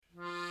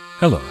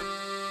Hello,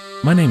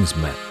 my name is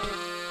Matt,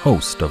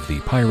 host of the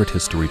Pirate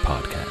History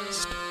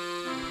Podcast.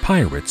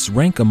 Pirates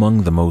rank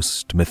among the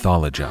most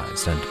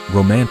mythologized and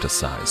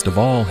romanticized of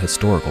all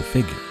historical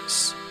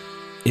figures.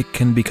 It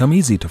can become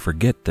easy to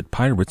forget that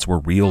pirates were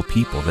real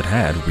people that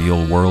had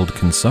real-world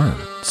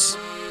concerns.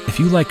 If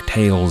you like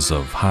tales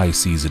of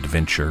high-seas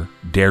adventure,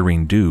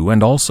 daring do,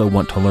 and also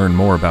want to learn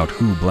more about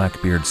who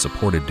Blackbeard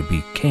supported to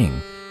be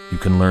king, you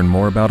can learn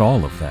more about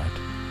all of that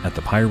at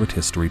the Pirate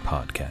History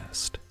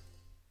Podcast.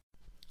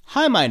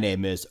 Hi, my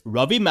name is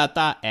Ravi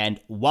Mehta, and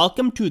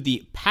welcome to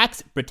the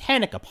Pax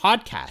Britannica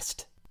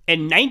podcast.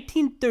 In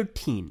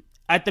 1913,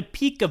 at the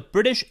peak of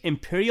British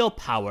imperial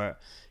power,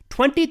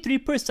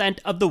 23%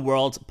 of the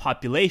world's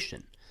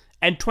population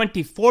and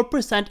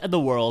 24% of the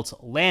world's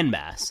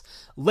landmass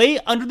lay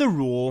under the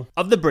rule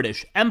of the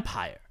British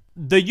Empire.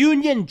 The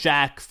Union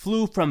Jack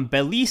flew from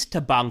Belize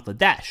to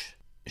Bangladesh,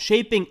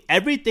 shaping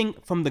everything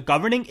from the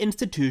governing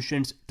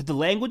institutions to the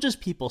languages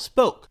people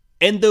spoke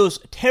in those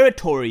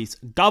territories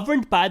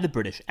governed by the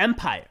British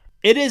Empire.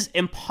 It is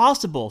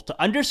impossible to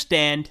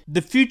understand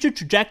the future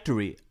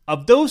trajectory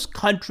of those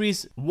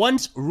countries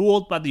once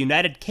ruled by the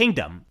United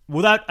Kingdom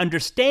without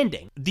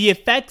understanding the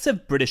effects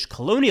of British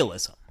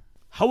colonialism.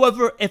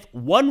 However, if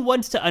one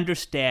wants to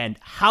understand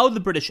how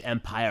the British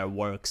Empire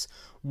works,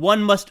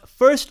 one must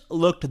first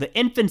look to the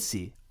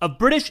infancy of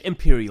British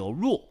imperial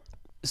rule.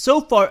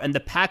 So far in the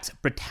Pax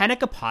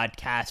Britannica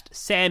podcast,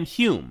 Sam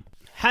Hume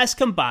has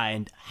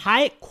combined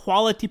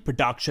high-quality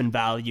production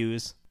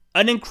values,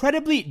 an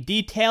incredibly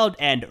detailed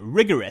and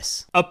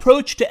rigorous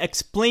approach to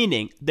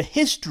explaining the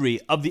history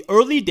of the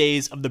early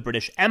days of the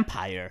British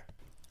Empire,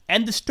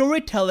 and the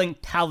storytelling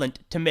talent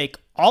to make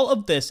all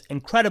of this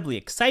incredibly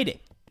exciting,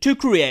 to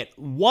create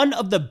one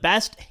of the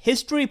best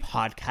history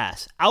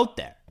podcasts out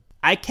there.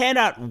 I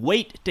cannot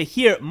wait to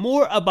hear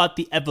more about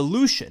the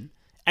evolution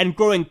and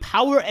growing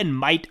power and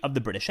might of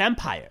the British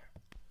Empire.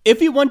 If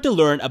you want to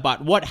learn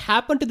about what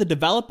happened to the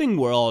developing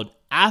world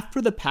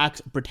after the Pax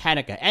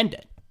Britannica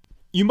ended,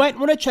 you might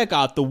want to check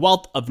out the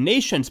Wealth of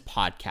Nations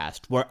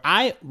podcast, where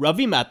I,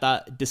 Ravi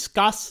Mehta,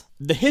 discuss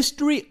the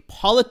history,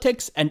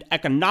 politics, and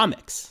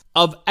economics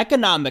of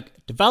economic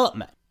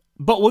development.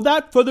 But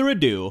without further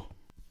ado,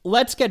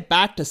 let's get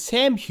back to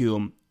Sam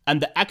Hume and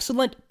the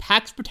excellent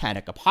Pax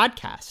Britannica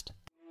podcast.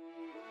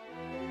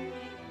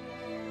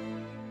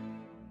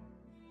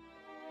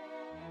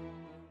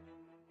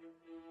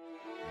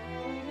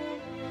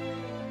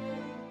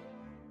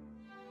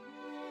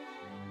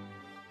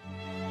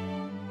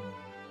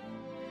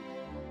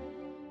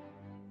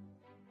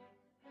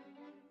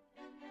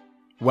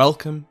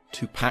 Welcome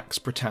to Pax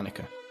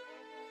Britannica.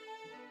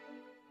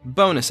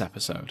 Bonus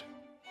episode: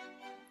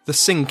 The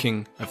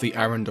Sinking of the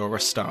Arandora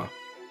Star.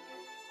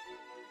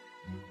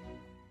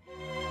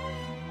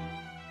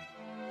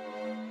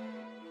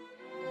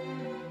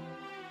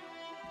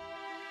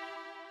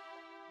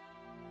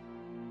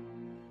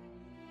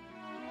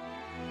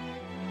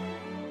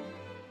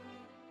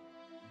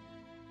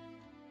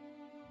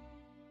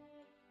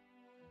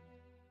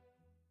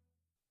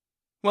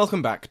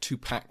 Welcome back to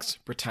Pax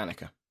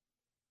Britannica.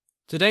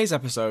 Today's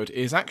episode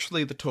is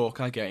actually the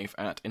talk I gave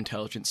at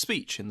Intelligent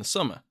Speech in the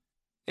summer.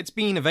 It's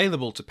been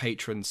available to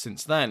patrons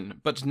since then,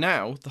 but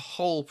now the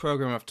whole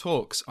programme of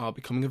talks are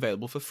becoming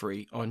available for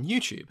free on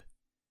YouTube.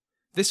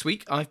 This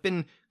week I've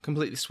been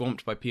completely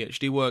swamped by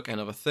PhD work and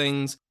other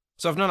things,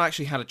 so I've not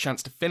actually had a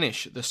chance to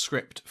finish the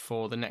script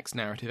for the next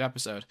narrative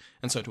episode,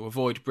 and so to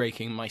avoid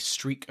breaking my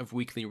streak of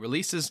weekly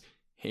releases,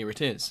 here it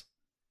is.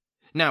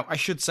 Now, I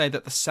should say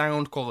that the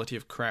sound quality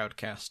of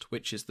Crowdcast,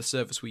 which is the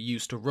service we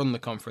use to run the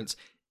conference,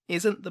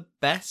 isn't the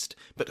best,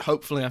 but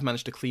hopefully I've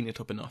managed to clean it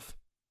up enough.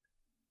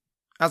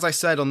 As I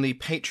said on the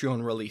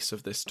Patreon release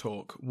of this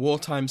talk,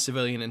 wartime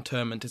civilian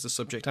internment is a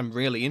subject I'm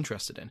really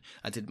interested in.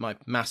 I did my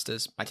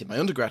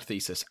undergrad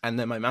thesis, and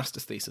then my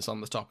master's thesis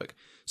on the topic.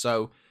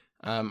 So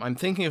I'm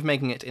thinking of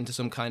making it into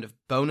some kind of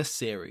bonus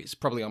series,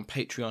 probably on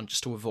Patreon,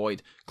 just to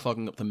avoid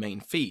clogging up the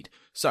main feed.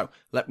 So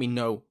let me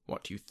know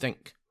what you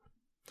think.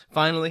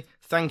 Finally,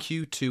 thank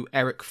you to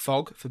Eric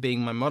Fogg for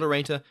being my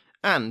moderator,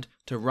 and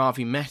to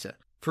Ravi Mehta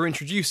for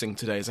introducing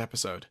today's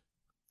episode.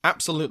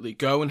 Absolutely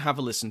go and have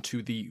a listen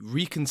to the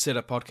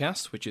Reconsider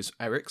podcast, which is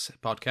Eric's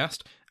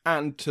podcast,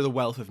 and to the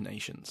Wealth of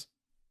Nations.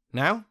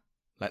 Now,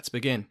 let's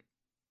begin.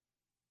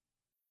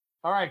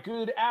 All right,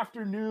 good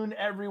afternoon,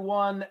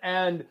 everyone,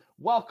 and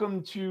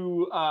welcome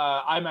to,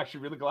 I'm actually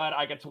really glad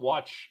I get to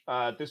watch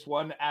this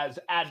one as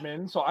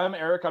admin. So I'm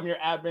Eric, I'm your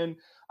admin.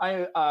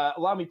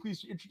 Allow me please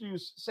to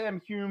introduce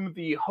Sam Hume,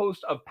 the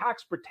host of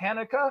Pax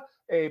Britannica,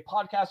 a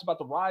podcast about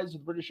the rise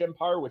of the British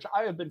Empire, which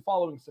I have been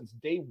following since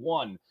day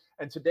one.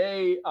 And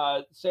today,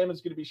 Sam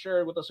is going to be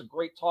sharing with us a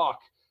great talk.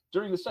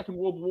 During the Second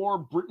World War,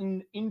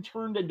 Britain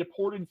interned and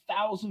deported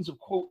thousands of,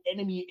 quote,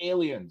 enemy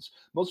aliens.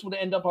 Most would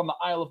end up on the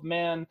Isle of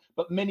Man,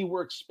 but many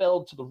were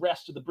expelled to the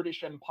rest of the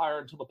British Empire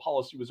until the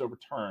policy was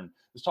overturned.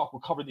 This talk will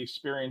cover the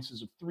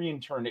experiences of 3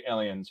 interned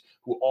aliens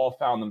who all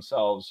found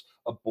themselves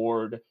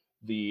aboard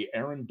the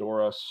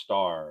Arandora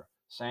Star.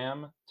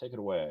 Sam, take it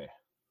away.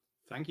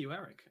 Thank you,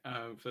 Eric,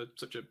 for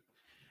such a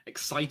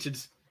excited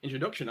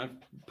introduction. I'm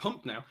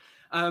pumped now.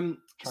 Trying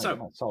to get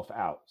myself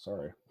out.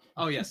 Sorry.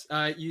 Oh yes,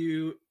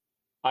 you.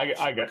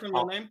 I got from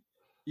your name.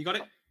 You got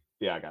it.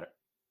 Yeah, I got it.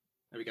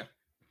 There we go.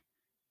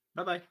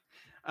 Bye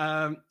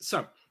bye.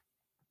 So,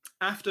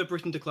 after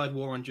Britain declared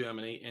war on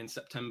Germany in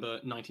September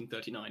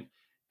 1939,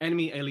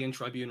 enemy alien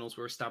tribunals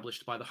were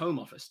established by the Home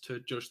Office to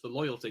judge the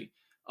loyalty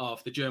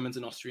of the Germans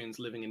and Austrians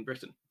living in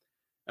Britain.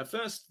 At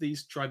first,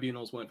 these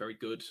tribunals weren't very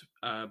good,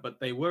 but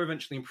they were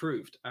eventually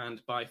improved,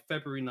 and by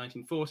February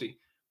 1940,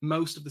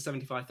 most of the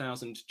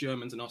 75,000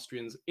 Germans and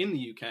Austrians in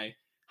the UK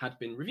had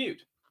been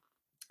reviewed,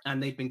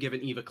 and they'd been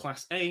given either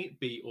Class A,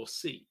 B, or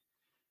C.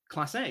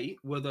 Class A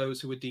were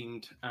those who were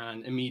deemed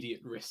an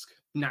immediate risk,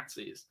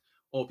 Nazis,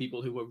 or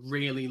people who were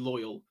really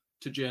loyal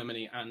to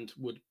Germany and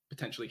would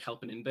potentially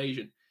help an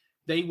invasion.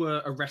 They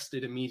were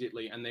arrested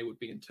immediately and they would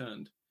be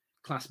interned.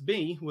 Class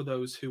B were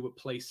those who were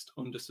placed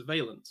under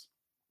surveillance.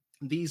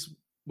 These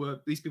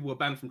people were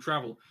banned from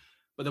travel,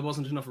 but there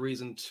wasn't enough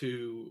reason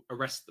to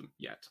arrest them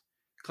yet.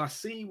 Class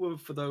C were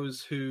for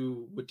those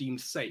who were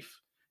deemed safe.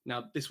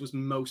 Now, this was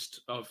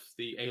most of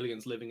the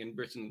aliens living in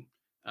Britain,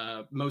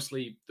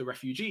 mostly the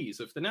refugees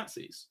of the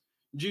Nazis,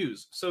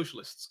 Jews,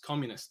 socialists,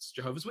 communists,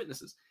 Jehovah's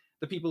Witnesses,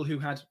 the people who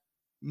had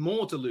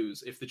more to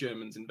lose if the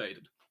Germans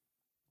invaded.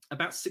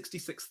 About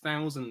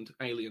 66,000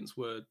 aliens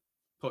were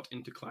put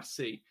into Class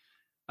C.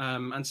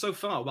 And so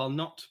far, while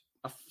not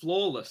a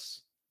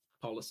flawless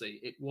policy,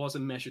 it was a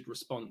measured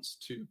response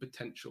to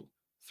potential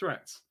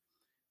threats.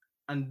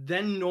 And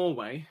then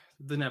Norway,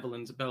 the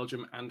Netherlands,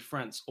 Belgium, and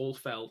France all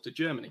fell to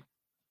Germany,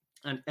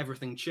 and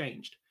everything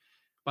changed.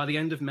 By the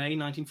end of May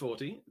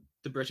 1940,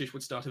 the British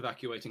would start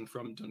evacuating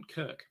from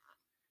Dunkirk.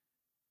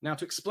 Now,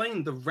 to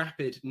explain the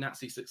rapid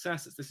Nazi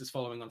successes, this is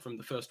following on from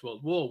the First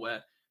World War,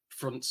 where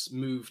fronts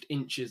moved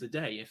inches a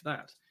day, if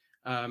that.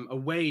 A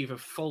wave of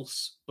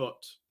false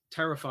but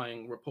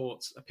terrifying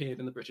reports appeared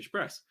in the British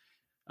press.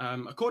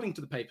 According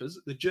to the papers,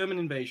 the German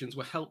invasions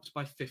were helped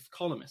by fifth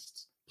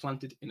columnists,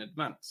 planted in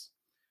advance.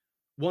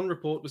 One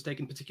report was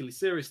taken particularly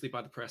seriously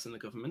by the press and the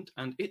government,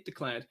 and it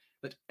declared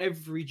that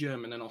every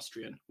German and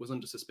Austrian was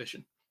under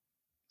suspicion.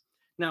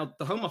 Now,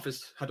 the Home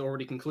Office had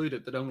already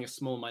concluded that only a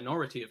small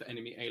minority of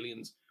enemy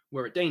aliens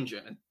were a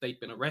danger, and they'd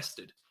been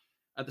arrested.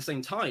 At the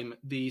same time,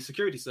 the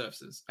security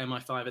services,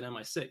 MI5 and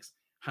MI6,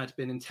 had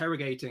been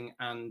interrogating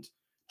and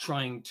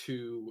trying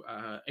to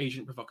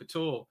agent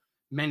provocateur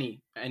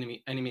many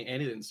enemy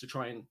aliens to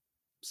try and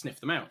sniff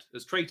them out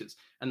as traitors,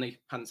 and they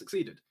hadn't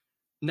succeeded.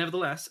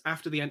 Nevertheless,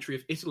 after the entry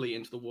of Italy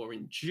into the war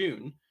in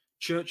June,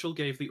 Churchill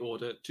gave the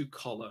order to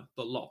collar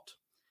the lot.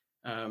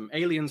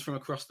 Aliens from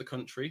across the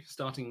country,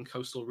 starting in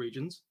coastal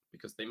regions,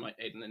 because they might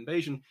aid an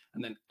invasion,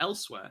 and then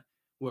elsewhere,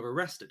 were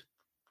arrested.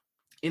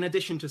 In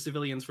addition to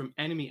civilians from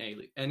enemy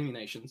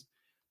nations,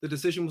 the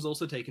decision was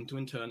also taken to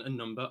intern a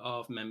number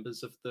of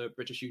members of the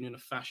British Union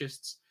of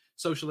Fascists,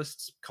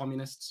 socialists,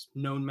 communists,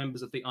 known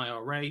members of the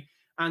IRA,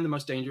 and the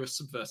most dangerous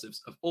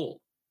subversives of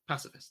all,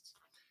 pacifists.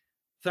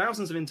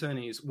 Thousands of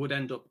internees would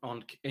end up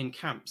in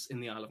camps in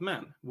the Isle of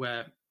Man,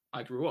 where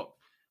I grew up.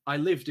 I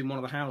lived in one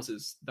of the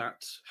houses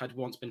that had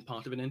once been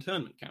part of an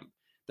internment camp.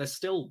 There's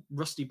still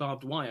rusty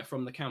barbed wire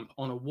from the camp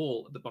on a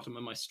wall at the bottom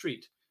of my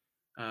street.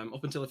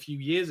 Up until a few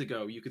years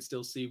ago, you could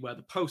still see where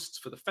the posts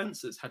for the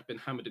fences had been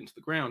hammered into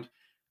the ground.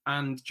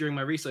 And during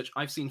my research,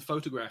 I've seen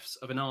photographs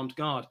of an armed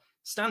guard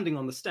standing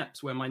on the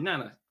steps where my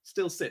nana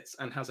still sits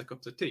and has a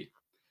cup of tea.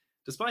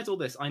 Despite all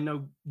this, I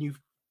knew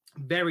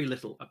very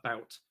little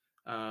about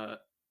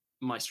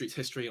my street's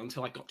history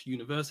until I got to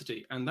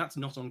university, and that's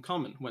not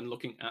uncommon when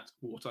looking at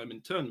wartime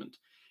internment.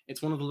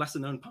 It's one of the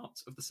lesser-known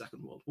parts of the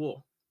Second World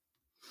War.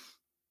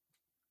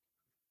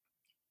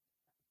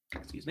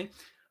 Excuse me.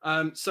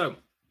 So,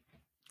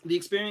 the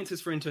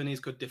experiences for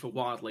internees could differ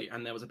wildly,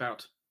 and there was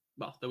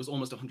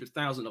almost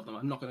 100,000 of them.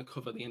 I'm not going to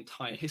cover the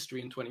entire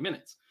history in 20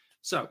 minutes.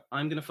 So,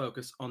 I'm going to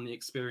focus on the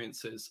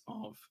experiences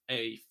of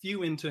a few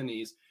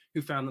internees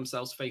who found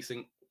themselves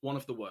facing one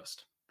of the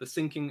worst, the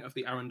sinking of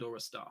the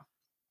Arandora star.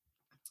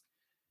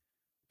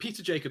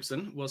 Peter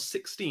Jacobson was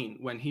 16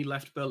 when he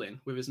left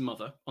Berlin with his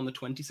mother on the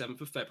 27th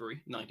of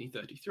February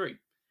 1933.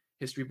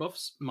 History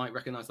buffs might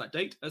recognize that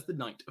date as the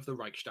night of the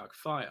Reichstag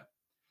fire.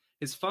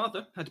 His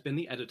father had been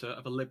the editor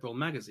of a liberal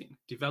magazine,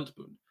 Die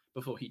Weltbund,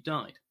 before he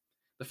died.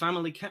 The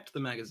family kept the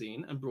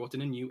magazine and brought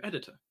in a new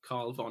editor,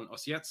 Karl von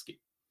Ossietzky.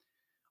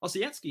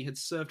 Ossietzky had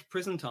served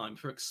prison time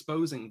for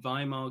exposing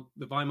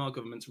the Weimar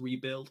government's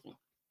rebuild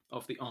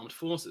of the armed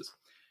forces.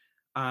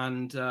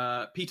 And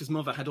Peter's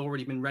mother had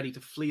already been ready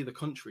to flee the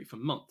country for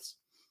months.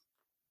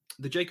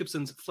 The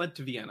Jacobsons fled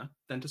to Vienna,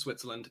 then to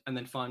Switzerland, and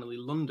then finally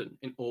London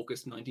in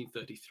August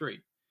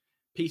 1933.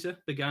 Peter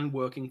began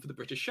working for the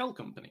British Shell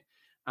Company,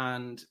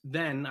 and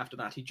then after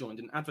that he joined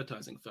an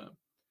advertising firm.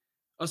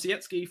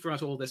 Ossietzky,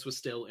 throughout all this, was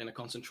still in a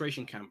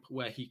concentration camp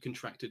where he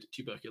contracted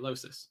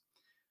tuberculosis.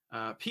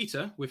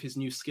 Peter, with his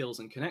new skills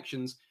and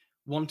connections,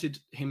 wanted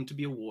him to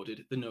be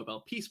awarded the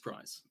Nobel Peace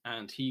Prize,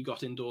 and he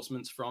got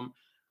endorsements from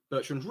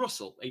Bertrand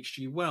Russell,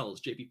 H.G. Wells,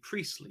 J.B.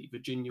 Priestley,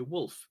 Virginia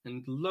Woolf,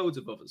 and loads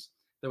of others.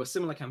 There were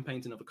similar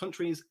campaigns in other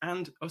countries,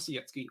 and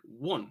Ossietzky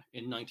won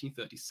in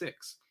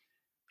 1936.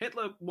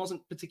 Hitler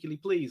wasn't particularly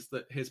pleased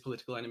that his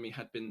political enemy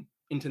had been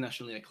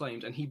internationally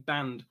acclaimed, and he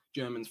banned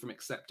Germans from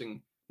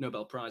accepting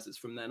Nobel Prizes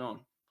from then on.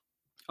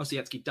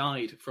 Ossietzky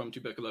died from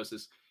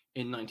tuberculosis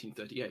in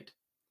 1938.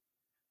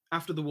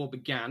 After the war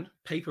began,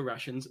 paper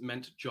rations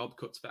meant job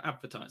cuts for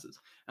advertisers,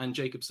 and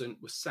Jacobson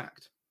was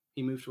sacked.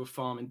 He moved to a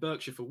farm in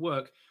Berkshire for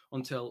work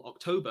until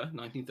October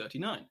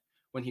 1939,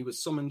 when he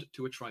was summoned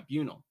to a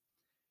tribunal.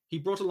 He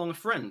brought along a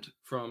friend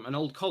from an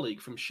old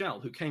colleague from Shell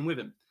who came with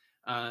him,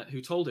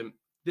 who told him,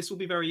 "This will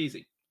be very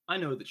easy. I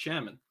know the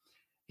chairman."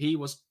 He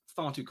was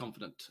far too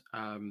confident.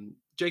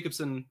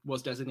 Jacobson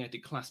was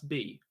designated Class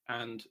B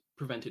and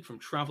prevented from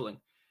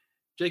travelling.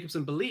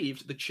 Jacobson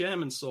believed the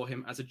chairman saw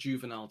him as a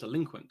juvenile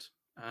delinquent,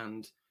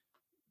 and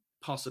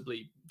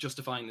possibly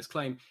justifying this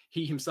claim,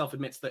 he himself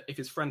admits that if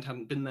his friend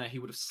hadn't been there, he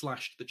would have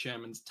slashed the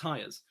chairman's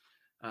tyres.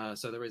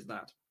 So there is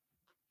that.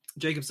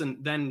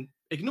 Jacobson then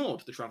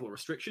ignored the travel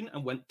restriction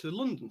and went to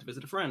London to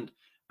visit a friend,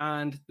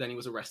 and then he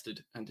was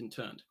arrested and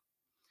interned.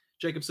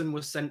 Jacobson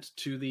was sent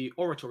to the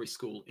Oratory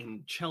School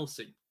in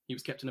Chelsea. He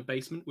was kept in a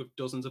basement with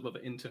dozens of other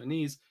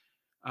internees,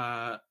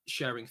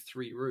 sharing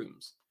 3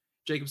 rooms.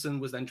 Jacobson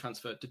was then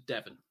transferred to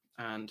Devon,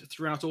 and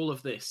throughout all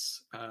of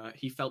this,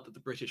 he felt that the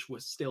British were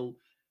still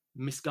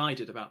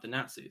misguided about the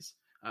Nazis.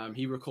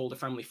 He recalled a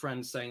family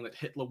friend saying that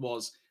Hitler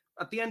was,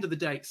 at the end of the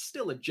day,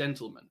 still a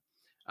gentleman.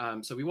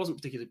 So he wasn't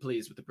particularly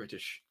pleased with the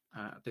British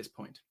at this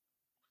point.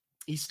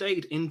 He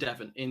stayed in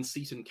Devon in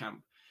Seaton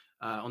Camp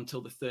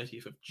until the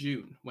 30th of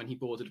June, when he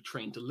boarded a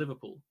train to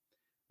Liverpool.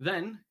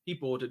 Then he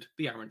boarded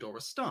the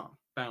Arandora Star,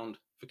 bound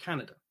for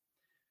Canada.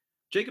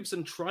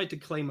 Jacobson tried to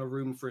claim a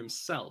room for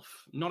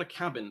himself, not a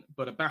cabin,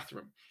 but a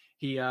bathroom.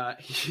 He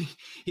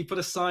put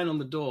a sign on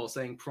the door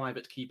saying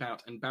 "Private, keep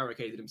out," and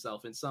barricaded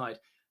himself inside.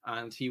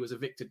 And he was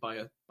evicted by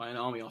an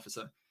army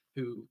officer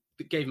who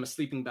gave him a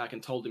sleeping bag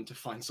and told him to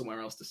find somewhere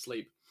else to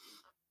sleep.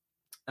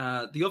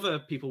 The other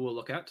people we'll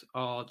look at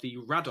are the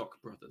Radok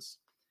brothers.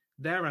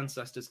 Their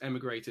ancestors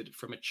emigrated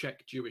from a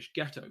Czech Jewish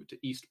ghetto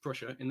to East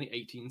Prussia in the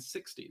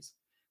 1860s.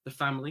 The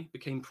family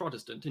became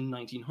Protestant in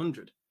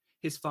 1900.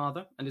 His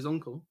father and his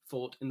uncle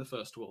fought in the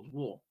First World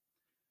War.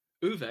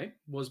 Uwe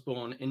was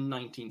born in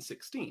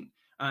 1916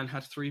 and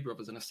had 3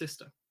 brothers and a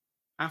sister.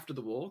 After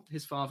the war,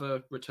 his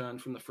father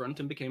returned from the front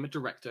and became a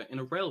director in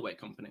a railway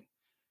company.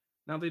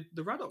 Now, the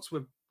Radoks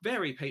were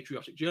very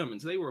patriotic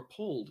Germans. They were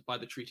appalled by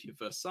the Treaty of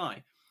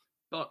Versailles,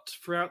 but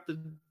throughout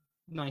the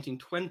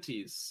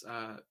 1920s,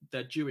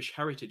 their Jewish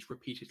heritage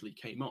repeatedly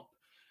came up.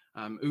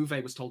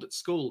 Uwe was told at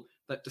school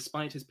that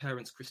despite his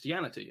parents'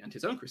 Christianity and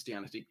his own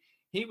Christianity,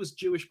 he was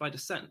Jewish by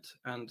descent,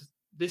 and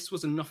this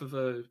was enough of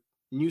a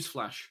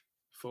newsflash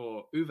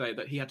for Uwe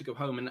that he had to go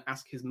home and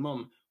ask his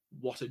mum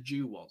what a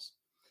Jew was.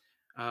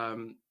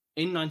 In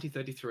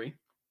 1933,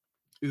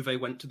 Uwe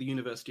went to the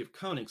University of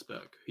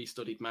Königsberg. He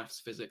studied maths,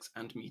 physics,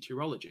 and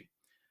meteorology.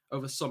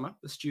 Over summer,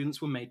 the students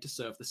were made to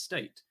serve the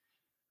state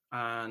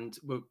and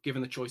were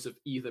given the choice of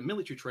either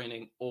military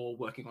training or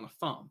working on a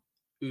farm.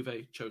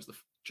 Uwe chose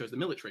the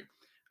military,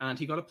 and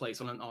he got a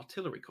place on an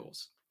artillery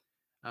course.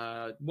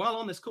 While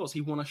on this course,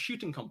 he won a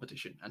shooting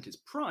competition, and his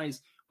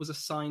prize was a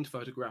signed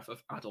photograph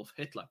of Adolf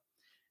Hitler.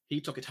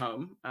 He took it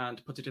home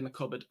and put it in a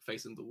cupboard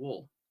facing the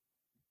wall.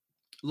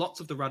 Lots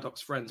of the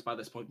Radok's friends by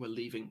this point were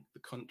leaving the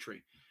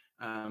country,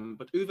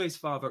 but Uwe's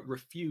father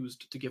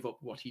refused to give up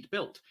what he'd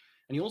built,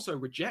 and he also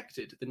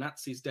rejected the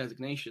Nazis'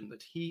 designation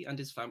that he and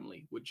his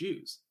family were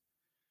Jews.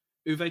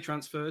 Uwe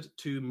transferred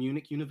to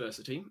Munich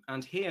University,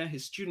 and here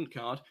his student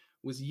card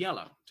was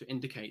yellow to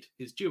indicate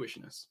his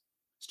Jewishness.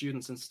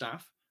 Students and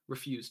staff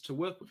refused to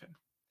work with him.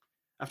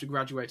 After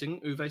graduating,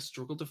 Uwe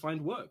struggled to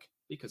find work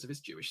because of his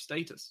Jewish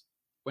status.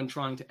 When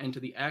trying to enter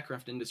the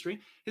aircraft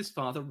industry, his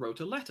father wrote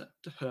a letter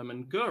to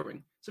Hermann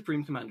Goering,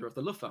 Supreme Commander of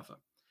the Luftwaffe.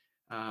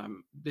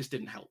 This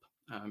didn't help.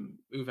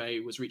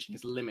 Uwe was reaching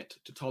his limit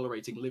to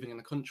tolerating living in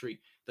a country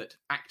that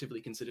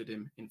actively considered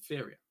him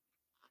inferior.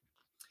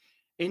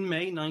 In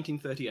May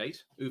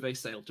 1938, Uwe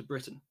sailed to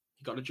Britain.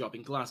 He got a job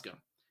in Glasgow.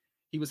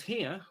 He was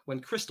here when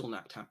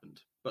Kristallnacht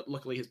happened, but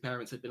luckily his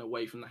parents had been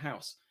away from the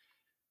house.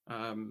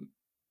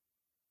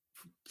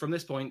 From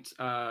this point,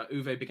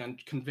 Uwe began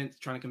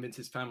trying to convince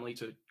his family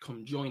to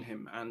come join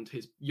him, and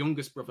his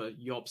youngest brother,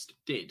 Jobst,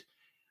 did.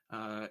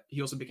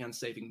 He also began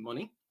saving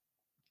money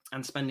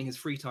and spending his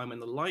free time in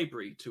the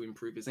library to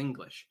improve his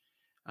English.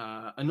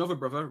 Another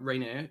brother,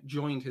 Rainier,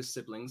 joined his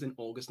siblings in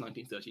August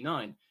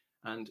 1939,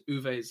 and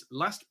Uwe's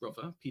last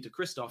brother, Peter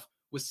Christoph,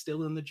 was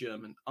still in the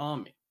German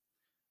army,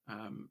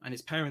 and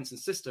his parents and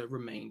sister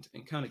remained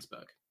in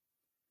Königsberg.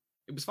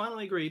 It was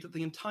finally agreed that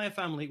the entire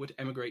family would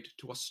emigrate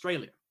to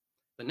Australia.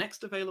 The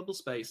next available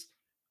space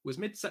was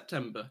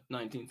mid-September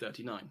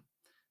 1939.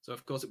 So,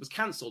 of course, it was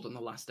cancelled on the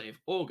last day of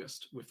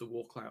August with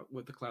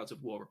the clouds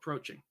of war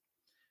approaching.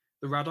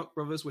 The Radok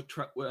brothers would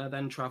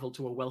then travel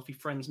to a wealthy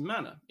friend's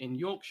manor in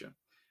Yorkshire,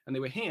 and they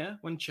were here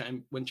when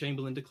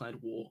Chamberlain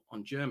declared war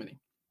on Germany.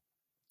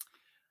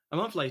 A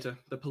month later,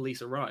 the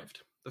police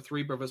arrived. The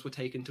 3 brothers were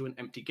taken to an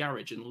empty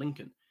garage in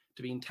Lincoln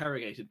to be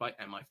interrogated by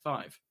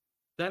MI5.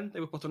 Then they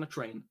were put on a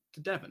train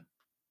to Devon.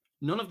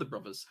 None of the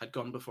brothers had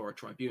gone before a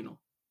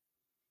tribunal.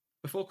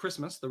 Before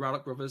Christmas, the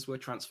Raddock brothers were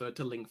transferred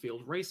to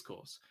Lingfield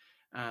Racecourse,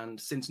 and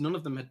since none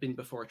of them had been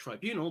before a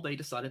tribunal, they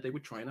decided they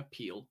would try and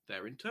appeal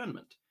their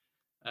internment.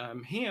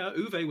 Here,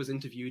 Uwe was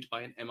interviewed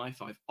by an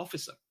MI5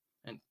 officer,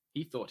 and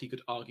he thought he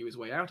could argue his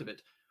way out of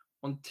it,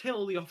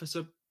 until the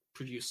officer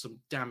produced some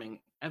damning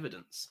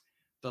evidence.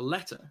 The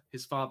letter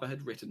his father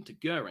had written to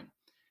Goering,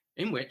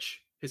 in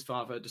which his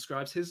father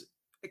describes his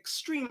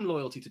extreme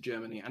loyalty to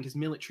Germany and his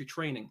military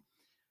training.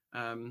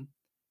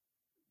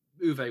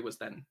 Uwe was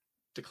then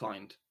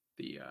declined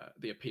the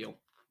appeal.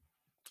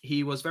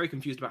 He was very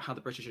confused about how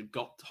the British had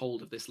got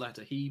hold of this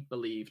letter. He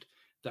believed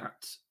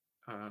that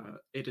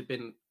there'd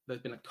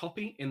been a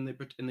copy in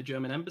the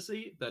German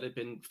embassy that had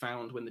been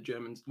found when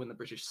the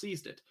British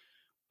seized it.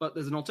 But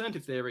there's an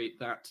alternative theory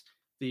that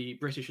the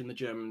British and the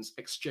Germans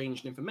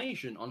exchanged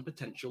information on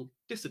potential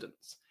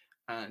dissidents,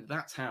 and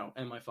that's how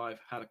MI5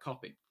 had a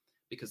copy,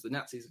 because the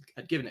Nazis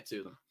had given it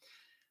to them.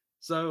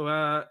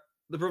 So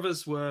the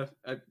brothers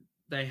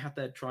they had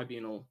their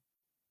tribunal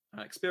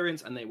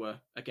experience, and they were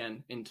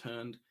again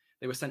interned.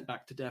 They were sent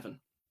back to Devon,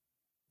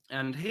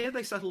 and here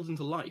they settled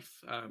into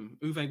life.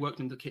 Uwe worked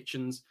in the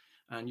kitchens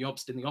and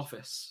Jobst in the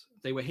office.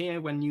 They were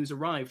here when news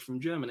arrived from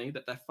Germany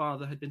that their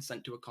father had been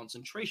sent to a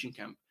concentration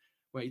camp,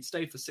 where he'd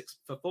stayed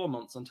for 4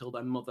 months until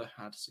their mother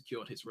had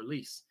secured his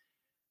release.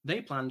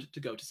 They planned to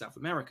go to South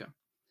America.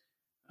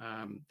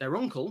 Their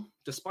uncle,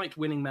 despite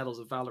winning medals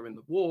of valor in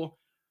the war,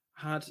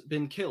 had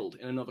been killed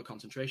in another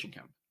concentration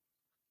camp.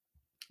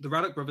 The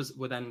Raddock brothers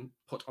were then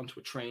put onto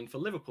a train for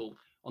Liverpool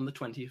on the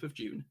 20th of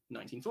June,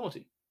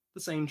 1940, the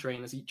same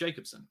train as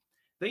Jacobson.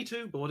 They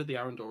too boarded the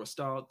Arandora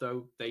Star,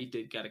 though they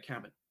did get a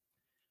cabin.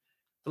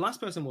 The last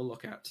person we'll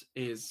look at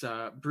is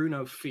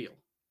Bruno Fehl.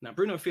 Now,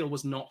 Bruno Fehl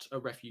was not a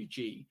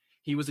refugee.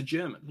 He was a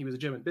German. He was a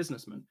German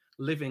businessman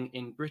living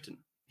in Britain.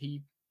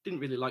 He didn't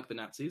really like the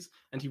Nazis,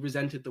 and he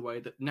resented the way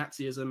that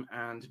Nazism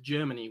and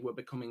Germany were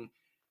becoming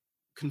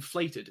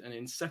conflated and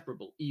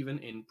inseparable, even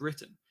in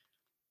Britain.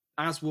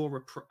 As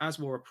war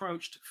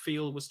approached,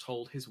 Fehl was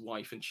told his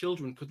wife and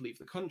children could leave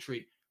the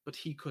country, but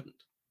he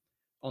couldn't.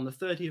 On the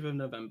 30th of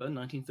November,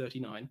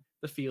 1939,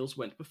 the Fehls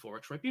went before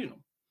a tribunal.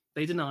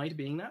 They denied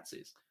being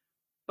Nazis,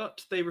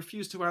 but they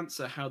refused to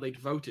answer how they'd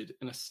voted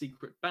in a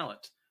secret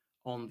ballot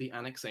on the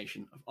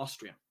annexation of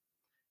Austria.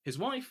 His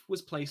wife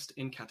was placed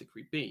in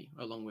Category B,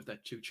 along with their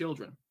 2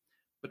 children,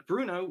 but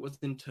Bruno was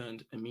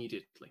interned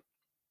immediately.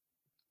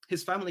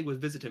 His family would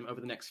visit him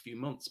over the next few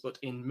months, but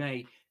in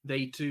May,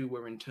 they too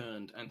were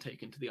interned and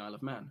taken to the Isle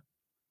of Man.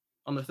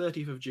 On the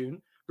 30th of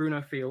June,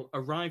 Bruno Fehl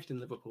arrived in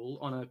Liverpool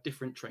on a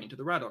different train to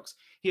the Raddocks.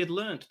 He had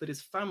learnt that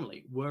his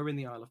family were in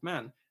the Isle of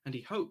Man, and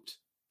he hoped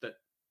that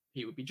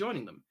he would be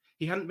joining them.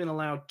 He hadn't been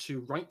allowed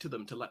to write to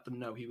them to let them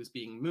know he was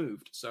being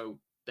moved, so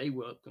they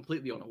were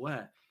completely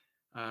unaware.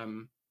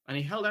 And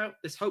he held out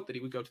this hope that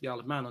he would go to the Isle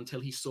of Man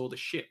until he saw the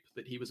ship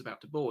that he was about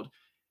to board.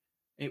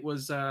 It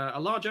was a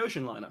large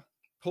ocean liner.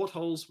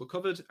 Portholes were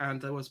covered, and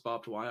there was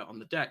barbed wire on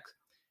the deck.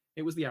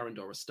 It was the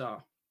Arandora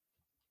Star.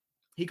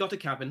 He got a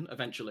cabin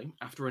eventually,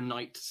 after a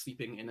night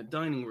sleeping in a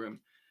dining room.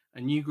 A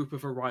new group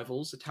of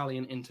arrivals,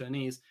 Italian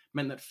internees,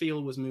 meant that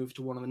Fehl was moved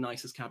to one of the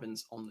nicest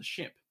cabins on the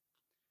ship.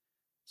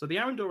 So the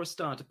Arandora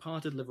Star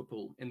departed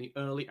Liverpool in the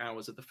early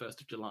hours of the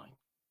 1st of July.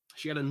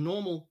 She had a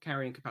normal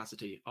carrying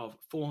capacity of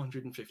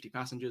 450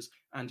 passengers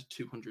and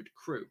 200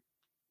 crew.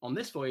 On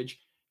this voyage,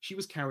 she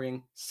was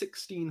carrying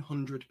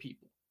 1,600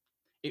 people.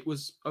 It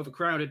was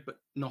overcrowded, but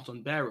not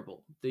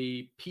unbearable.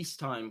 The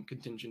peacetime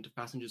contingent of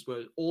passengers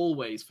were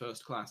always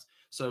first class,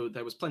 so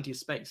there was plenty of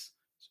space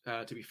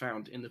to be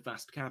found in the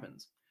vast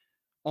cabins.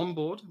 On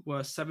board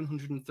were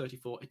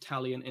 734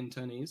 Italian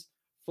internees,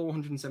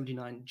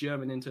 479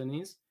 German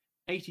internees,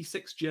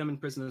 86 German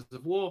prisoners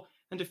of war,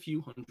 and a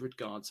few hundred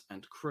guards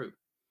and crew.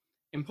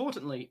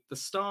 Importantly, the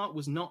Star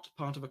was not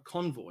part of a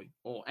convoy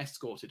or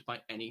escorted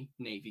by any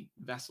Navy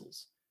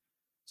vessels.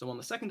 So on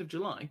the 2nd of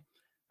July,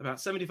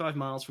 about 75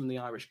 miles from the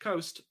Irish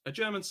coast, a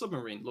German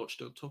submarine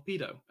launched a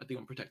torpedo at the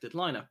unprotected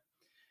liner.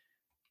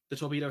 The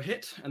torpedo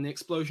hit, and the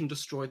explosion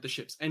destroyed the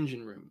ship's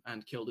engine room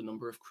and killed a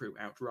number of crew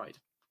outright.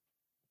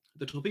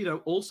 The torpedo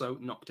also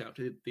knocked out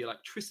the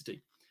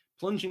electricity,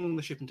 plunging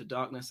the ship into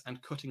darkness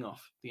and cutting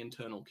off the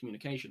internal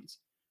communications.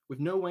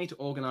 With no way to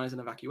organize an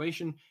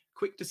evacuation,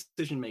 quick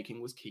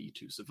decision-making was key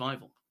to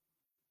survival.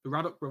 The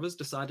Raddock brothers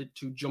decided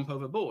to jump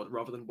overboard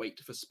rather than wait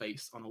for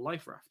space on a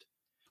life raft.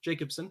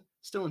 Jacobson,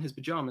 still in his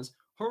pajamas,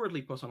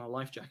 hurriedly put on a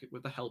life jacket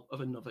with the help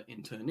of another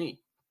internee,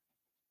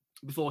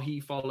 before he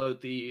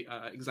followed the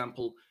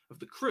example of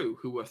the crew,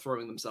 who were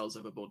throwing themselves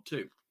overboard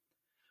too.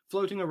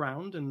 Floating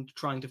around and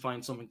trying to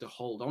find something to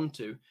hold on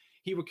to,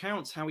 he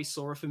recounts how he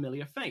saw a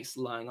familiar face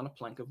lying on a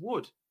plank of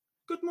wood.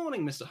 "Good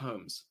morning, Mr.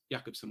 Holmes,"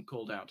 Jacobson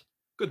called out.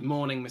 "Good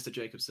morning, Mr.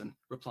 Jacobson,"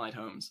 replied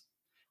Holmes.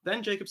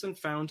 Then Jacobson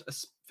found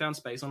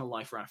space on a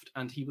life raft,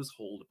 and he was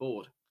hauled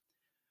aboard.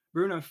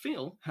 Bruno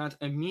Fehl had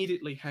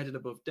immediately headed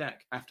above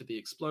deck after the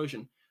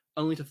explosion,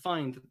 only to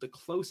find that the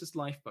closest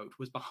lifeboat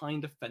was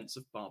behind a fence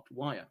of barbed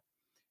wire.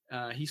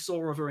 He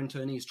saw other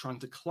internees trying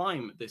to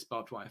climb this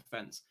barbed wire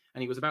fence,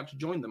 and he was about to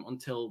join them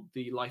until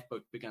the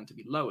lifeboat began to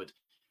be lowered,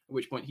 at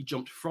which point he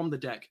jumped from the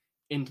deck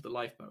into the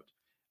lifeboat.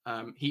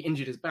 He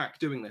injured his back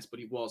doing this, but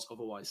he was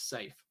otherwise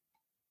safe.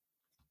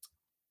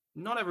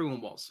 Not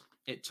everyone was.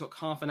 It took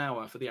half an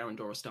hour for the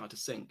Arandora star to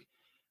sink.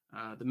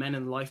 The men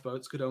in the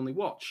lifeboats could only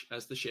watch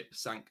as the ship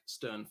sank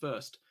stern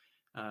first.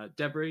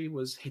 Debris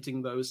was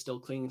hitting those still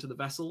clinging to the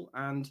vessel,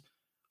 and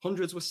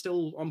hundreds were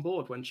still on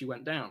board when she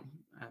went down.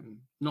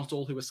 Not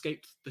all who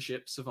escaped the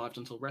ship survived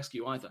until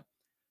rescue either.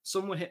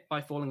 Some were hit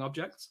by falling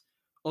objects.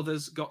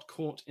 Others got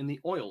caught in the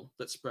oil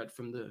that spread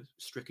from the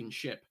stricken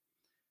ship.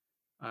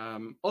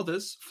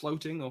 Others,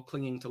 floating or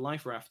clinging to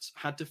life rafts,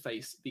 had to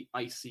face the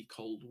icy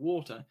cold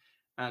water,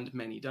 and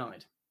many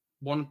died.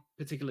 One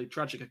particularly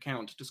tragic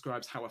account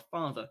describes how a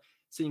father,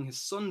 seeing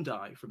his son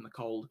die from the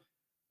cold,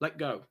 let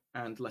go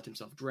and let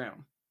himself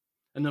drown.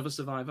 Another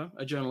survivor,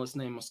 a journalist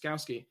named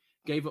Moskowski,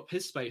 gave up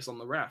his space on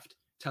the raft,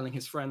 telling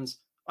his friends,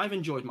 "I've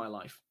enjoyed my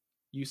life.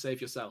 You save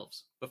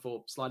yourselves,"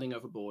 before sliding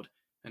overboard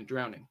and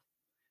drowning.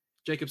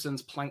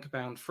 Jacobson's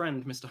plank-bound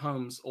friend, Mr.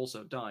 Holmes,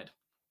 also died.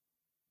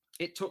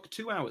 It took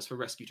 2 hours for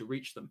rescue to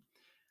reach them.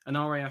 An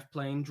RAF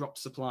plane dropped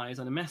supplies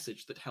and a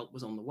message that help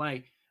was on the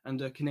way,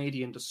 and a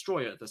Canadian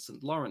destroyer, the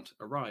St. Laurent,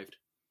 arrived.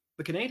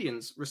 The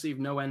Canadians received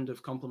no end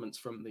of compliments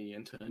from the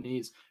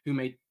internees, who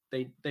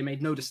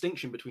made no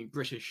distinction between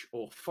British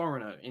or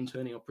foreigner,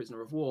 internee or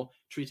prisoner of war,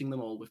 treating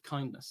them all with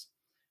kindness.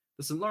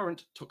 The St.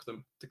 Laurent took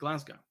them to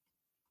Glasgow.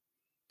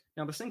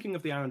 Now, the sinking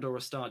of the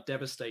Arandora star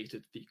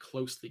devastated the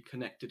closely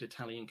connected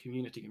Italian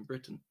community in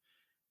Britain.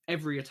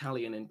 Every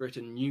Italian in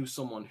Britain knew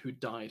someone who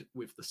died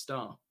with the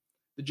star.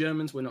 The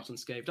Germans were not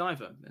unscathed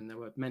either, and there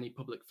were many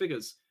public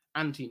figures,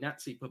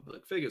 anti-Nazi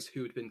public figures,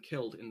 who had been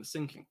killed in the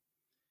sinking.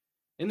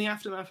 In the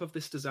aftermath of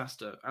this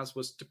disaster, as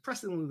was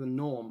depressingly the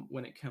norm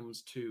when it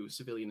comes to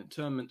civilian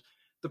internment,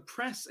 the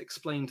press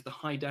explained the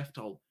high death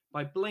toll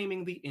by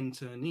blaming the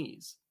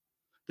internees.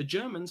 The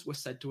Germans were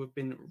said to have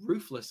been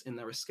ruthless in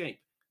their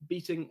escape,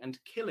 beating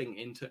and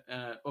killing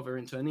other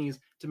internees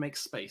to make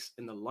space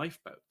in the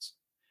lifeboats.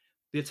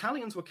 The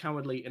Italians were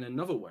cowardly in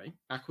another way,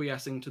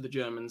 acquiescing to the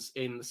Germans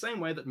in the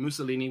same way that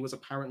Mussolini was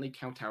apparently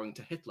kowtowing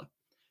to Hitler.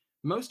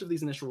 Most of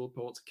these initial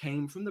reports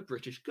came from the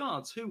British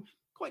Guards, who,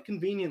 quite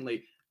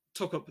conveniently,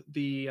 took up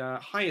the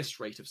highest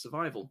rate of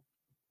survival.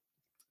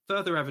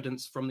 Further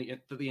evidence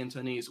that the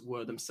internees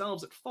were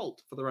themselves at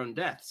fault for their own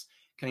deaths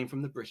came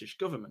from the British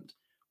government,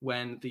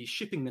 when the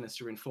shipping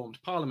minister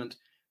informed Parliament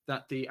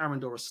that the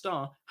Arandora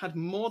star had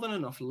more than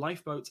enough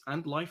lifeboats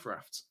and life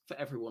rafts for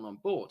everyone on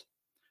board.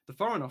 The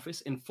Foreign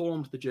Office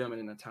informed the German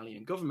and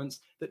Italian governments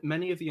that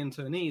many of the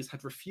internees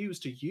had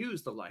refused to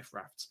use the life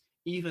rafts,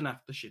 even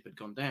after the ship had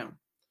gone down.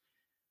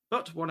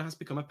 But what has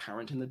become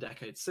apparent in the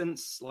decades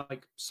since,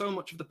 like so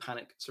much of the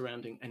panic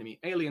surrounding enemy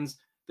aliens,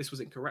 this was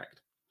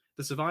incorrect.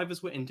 The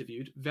survivors were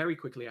interviewed very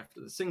quickly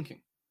after the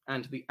sinking,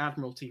 and the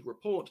Admiralty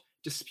report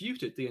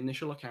disputed the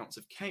initial accounts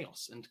of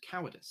chaos and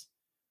cowardice.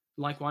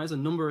 Likewise, a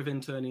number of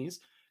internees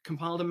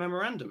compiled a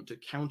memorandum to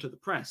counter the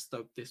press,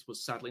 though this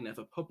was sadly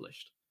never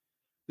published.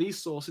 These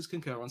sources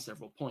concur on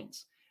several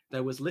points.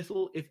 There was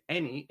little, if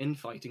any,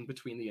 infighting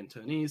between the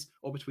internees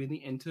or between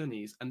the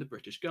internees and the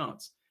British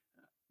Guards.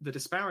 The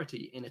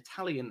disparity in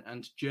Italian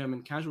and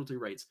German casualty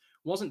rates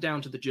wasn't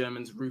down to the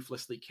Germans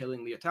ruthlessly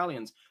killing the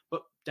Italians,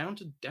 but down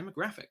to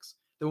demographics.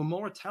 There were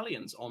more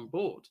Italians on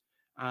board,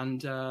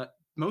 and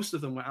most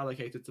of them were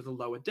allocated to the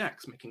lower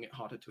decks, making it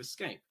harder to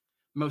escape.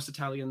 Most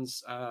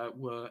Italians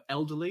were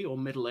elderly or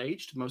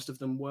middle-aged. Most of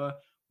them were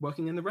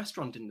working in the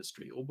restaurant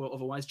industry or were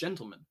otherwise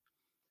gentlemen.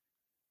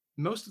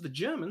 Most of the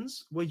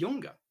Germans were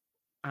younger,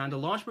 and a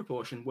large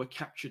proportion were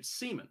captured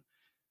seamen.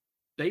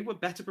 They were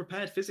better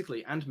prepared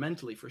physically and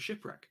mentally for a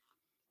shipwreck.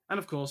 And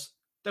of course,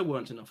 there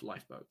weren't enough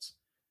lifeboats,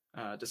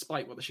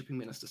 despite what the shipping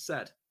minister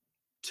said.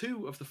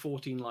 2 of the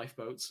 14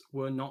 lifeboats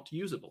were not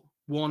usable.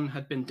 One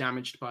had been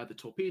damaged by the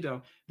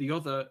torpedo, the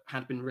other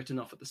had been written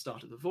off at the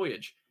start of the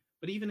voyage.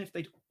 But even if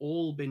they'd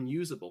all been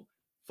usable,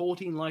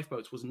 14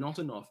 lifeboats was not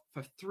enough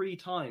for 3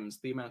 times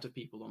the amount of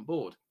people on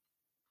board.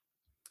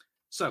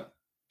 So,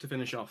 to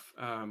finish off,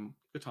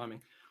 good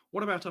timing,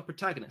 what about our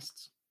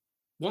protagonists?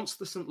 Once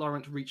the St.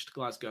 Laurent reached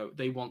Glasgow,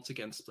 they once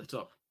again split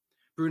up.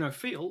 Bruno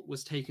Fiel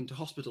was taken to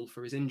hospital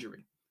for his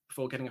injury,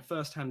 before getting a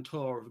first-hand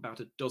tour of about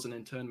a dozen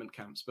internment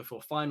camps,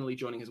 before finally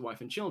joining his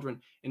wife and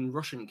children in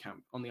Russian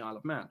camp on the Isle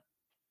of Man.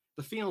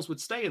 The Fiels would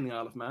stay in the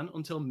Isle of Man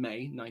until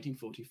May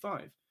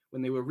 1945,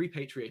 when they were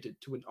repatriated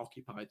to an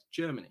occupied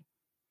Germany.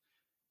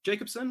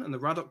 Jacobson and the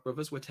Radok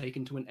brothers were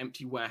taken to an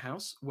empty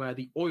warehouse where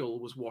the oil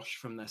was washed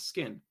from their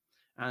skin,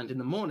 and in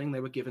the morning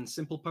they were given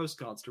simple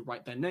postcards to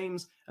write their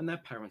names and their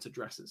parents'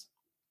 addresses.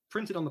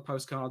 Printed on the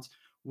postcards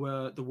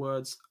were the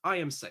words, "I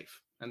am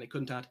safe," and they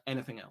couldn't add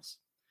anything else.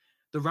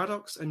 The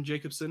Radoks and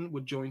Jacobson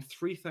would join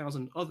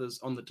 3,000 others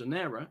on the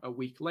Donera a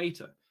week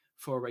later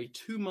for a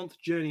 2-month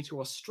journey to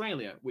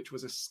Australia, which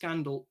was a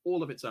scandal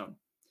all of its own.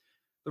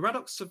 The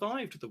Radoks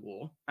survived the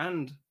war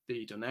and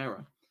the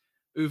Donera.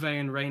 Uwe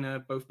and Rainer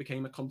both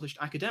became accomplished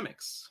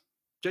academics.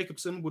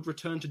 Jacobson would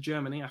return to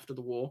Germany after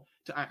the war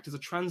to act as a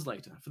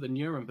translator for the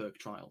Nuremberg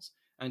trials,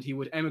 and he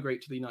would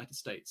emigrate to the United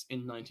States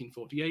in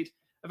 1948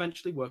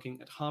 eventually working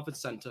at Harvard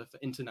Center for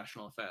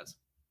International Affairs.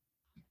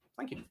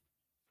 Thank you.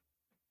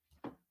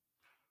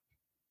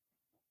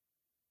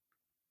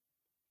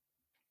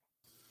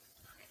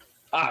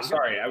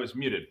 Sorry, I was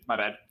muted. My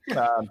bad.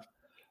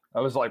 I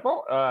was like,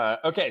 well,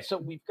 okay. So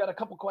we've got a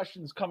couple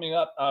questions coming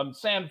up.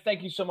 Sam,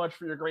 thank you so much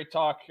for your great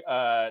talk.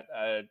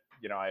 I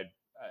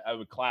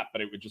would clap,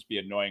 but it would just be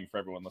annoying for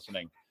everyone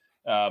listening.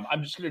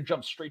 I'm just going to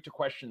jump straight to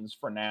questions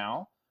for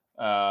now.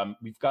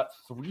 We've got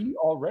 3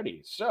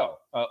 already. So,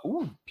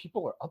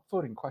 people are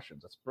upvoting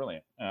questions. That's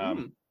brilliant.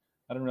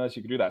 I didn't realize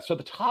you could do that. So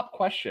the top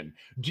question,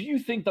 do you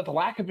think that the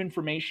lack of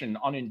information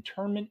on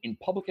internment in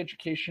public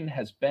education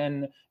has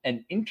been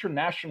an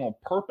international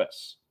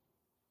purpose?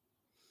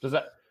 Does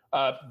that,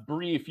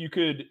 Bree, if you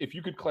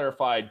could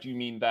clarify, do you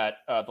mean that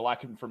the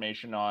lack of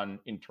information on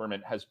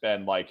internment has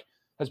been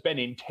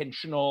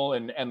intentional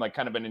and like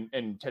kind of an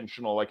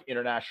intentional, like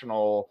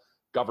international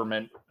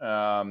government,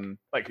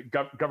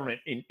 government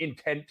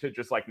intent to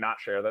just like not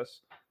share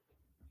this?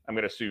 I'm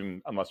going to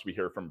assume, unless we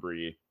hear from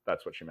Bree,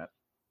 that's what she meant.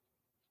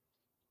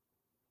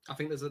 I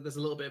think there's a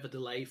little bit of a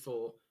delay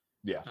for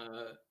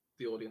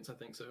the audience, I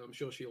think, so I'm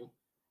sure she'll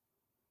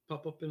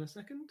pop up in a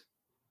second.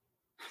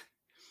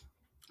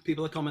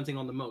 People are commenting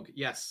on the mug.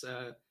 Yes,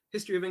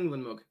 History of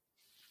England mug.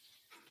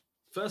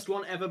 First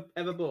one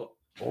ever bought.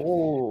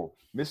 Oh,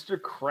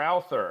 Mr.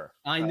 Crowther.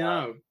 I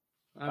know.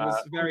 I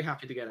was very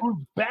happy to get it.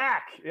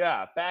 Back.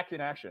 Yeah, back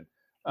in action.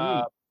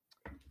 In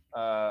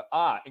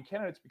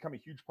Canada, it's become a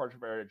huge part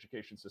of our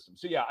education system.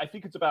 So yeah, I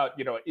think it's about,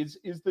 is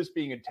this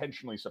being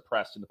intentionally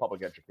suppressed in the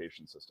public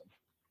education system?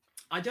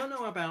 I don't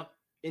know about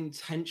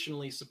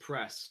intentionally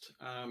suppressed.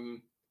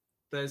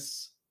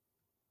 This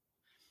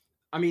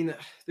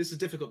is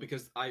difficult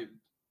because I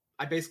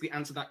basically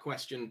answered that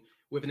question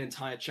with an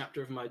entire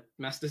chapter of my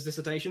master's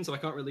dissertation, so I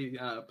can't really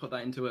put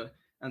that into an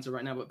answer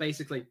right now. But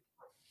basically,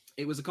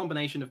 it was a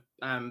combination of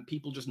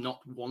people just not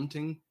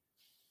wanting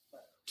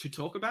to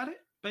talk about it,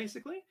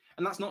 basically.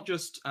 And that's not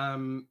just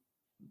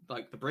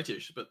like the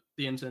British, but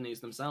the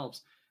internees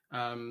themselves.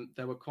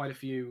 There were quite a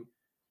few.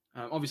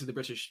 Obviously, the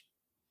British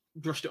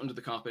brushed it under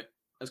the carpet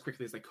as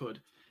quickly as they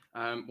could.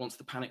 Once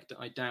the panic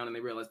died down and they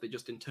realized they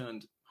just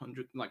interned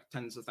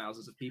tens of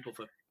thousands of people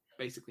for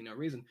basically no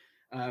reason.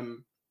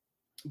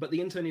 But the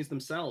internees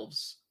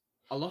themselves,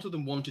 a lot of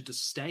them wanted to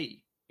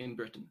stay in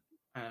Britain.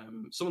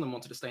 Some of them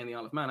wanted to stay in the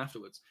Isle of Man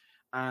afterwards.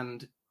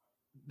 And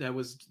there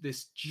was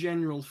this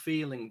general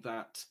feeling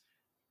that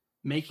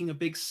making a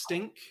big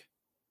stink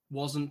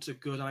wasn't a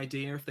good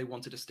idea if they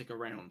wanted to stick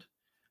around,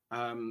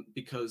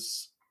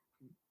 because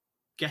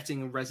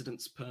getting a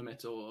residence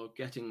permit or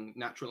getting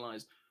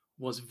naturalized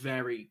was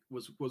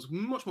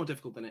much more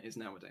difficult than it is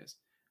nowadays.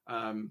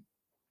 And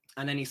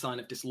any sign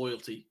of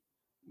disloyalty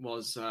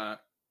was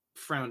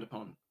frowned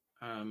upon.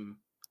 And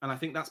I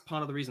think that's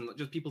part of the reason that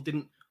just people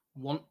didn't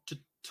want to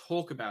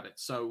talk about it.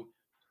 So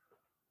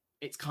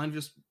it's kind of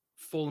just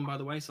fallen by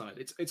the wayside.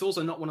 It's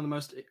also not one of the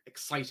most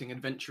exciting,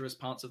 adventurous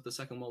parts of the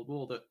Second World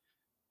War that,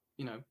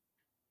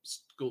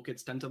 school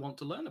kids tend to want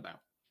to learn about.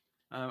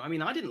 I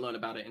didn't learn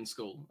about it in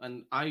school,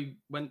 and I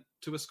went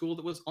to a school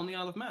that was on the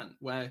Isle of Man,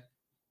 where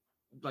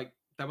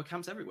there were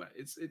camps everywhere.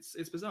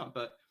 It's bizarre,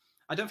 but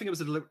I don't think it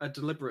was a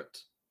deliberate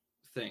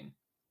thing.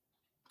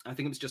 I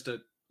think it was just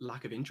a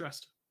lack of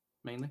interest,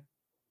 mainly.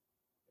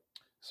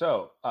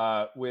 So,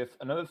 with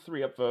another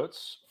 3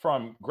 upvotes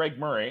from Gregory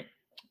Murray,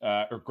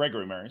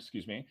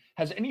 excuse me,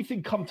 has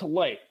anything come to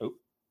light? Oh,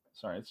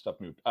 sorry, that stuff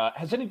moved.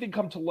 Has anything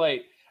come to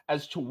light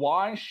as to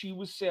why she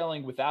was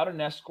sailing without an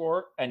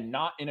escort and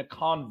not in a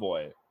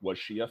convoy? Was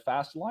she a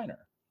fast liner?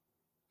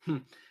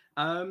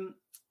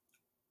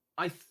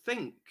 I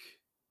think,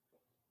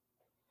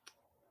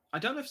 I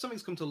don't know if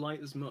something's come to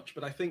light as much,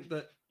 but I think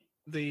that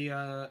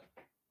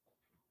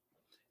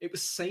it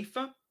was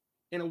safer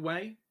in a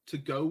way to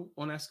go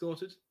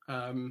unescorted,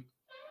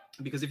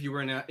 because if you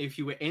were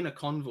in a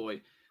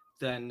convoy,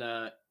 then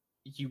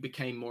you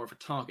became more of a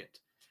target.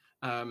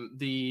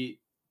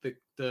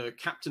 The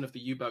captain of the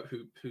U-boat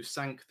who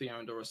sank the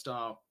Arandora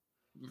Star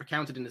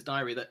recounted in his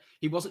diary that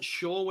he wasn't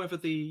sure whether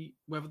the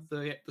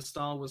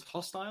star was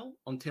hostile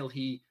until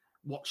he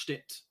watched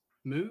it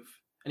move,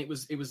 and it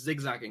was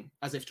zigzagging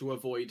as if to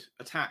avoid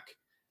attack.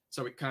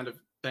 So it kind of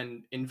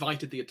then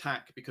invited the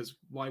attack, because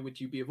why would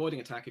you be avoiding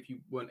attack if you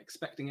weren't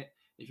expecting it?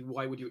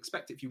 Why would you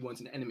expect it if you weren't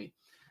an enemy?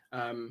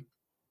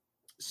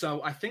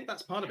 So I think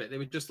that's part of it. They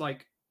were just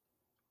like,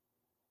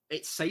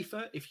 it's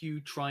safer if you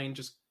try and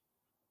just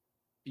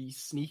be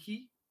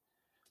sneaky.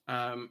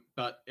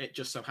 But it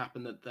just so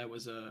happened that there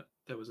was a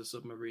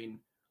submarine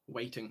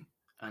waiting,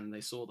 and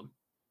they saw them.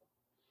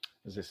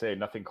 As they say,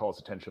 nothing calls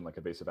attention like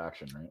evasive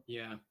action, right?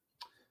 Yeah.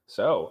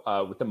 So,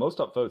 with the most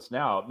upvotes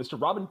now, Mr.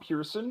 Robin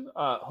Pearson,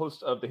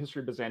 host of the History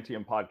of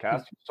Byzantium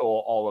podcast, who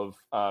stole all of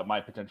my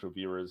potential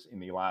viewers in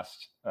the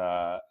last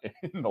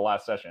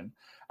session,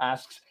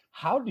 asks,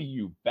 how do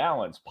you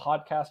balance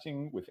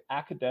podcasting with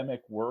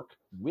academic work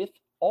with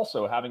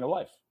also having a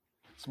life?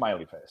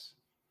 Smiley face.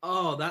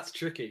 Oh, that's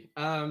tricky.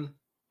 The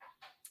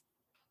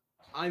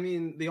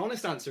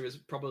honest answer is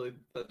probably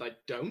that I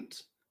don't.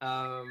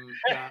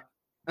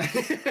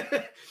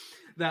 that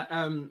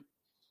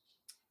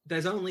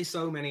there's only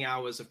so many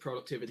hours of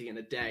productivity in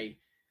a day,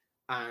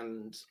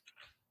 and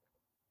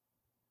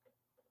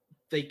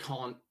they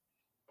can't.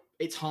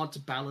 It's hard to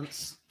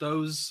balance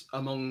those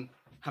among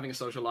having a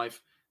social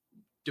life,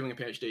 doing a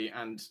PhD,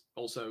 and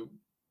also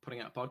putting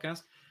out a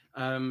podcast.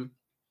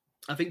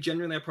 I think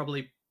generally I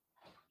probably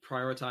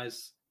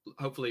prioritize.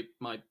 Hopefully,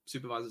 my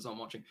supervisors aren't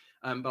watching,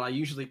 but I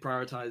usually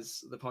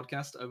prioritize the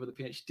podcast over the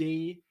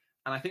PhD,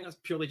 and I think that's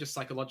purely just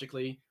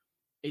psychologically.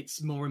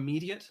 It's more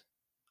immediate.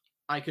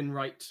 I can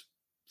write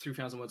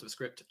 3,000 words of a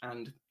script,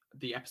 and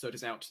the episode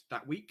is out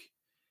that week.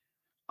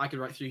 I could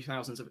write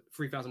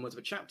 3,000 words of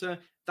a chapter.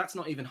 That's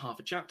not even half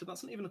a chapter.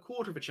 That's not even a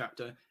quarter of a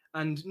chapter,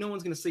 and no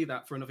one's going to see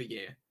that for another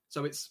year.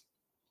 So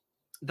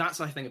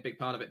that's I think a big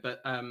part of it.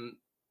 But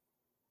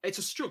it's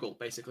a struggle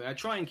basically. I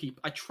try and keep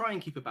a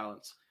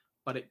balance,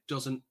 but it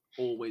doesn't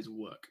always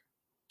work.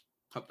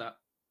 Hope that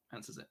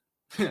answers it.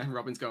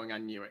 Robin's going, I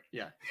knew it.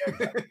 Yeah.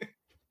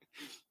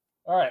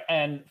 All right,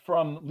 and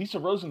from Lisa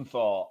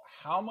Rosenthal,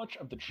 how much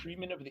of the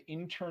treatment of the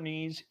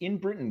internees in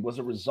Britain was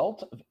a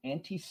result of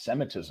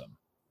anti-Semitism?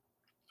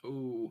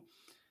 Ooh,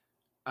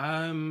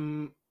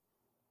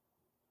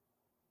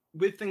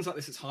 with things like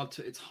this, it's hard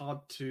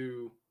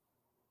to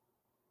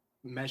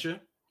measure.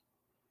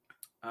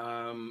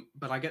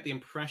 But I get the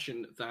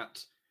impression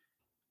that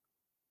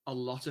a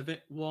lot of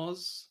it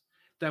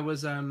there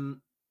was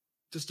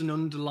just an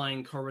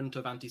underlying current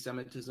of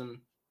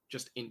anti-Semitism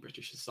just in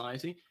British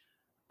society.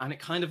 And it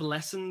kind of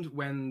lessened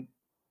when,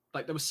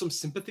 like, there was some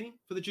sympathy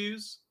for the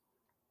Jews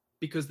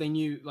because they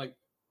knew, like,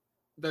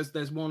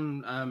 there's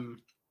one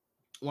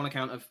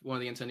account of one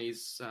of the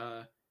internees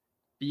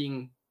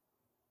being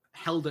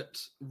held at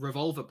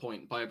revolver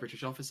point by a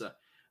British officer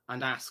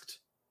and asked,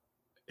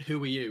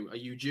 "Who are you? Are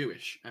you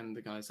Jewish?" And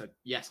the guy said,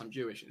 "Yes, I'm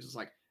Jewish." And it was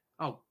like,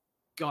 oh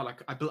God,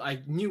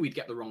 I knew we'd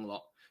get the wrong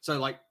lot. So,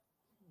 like,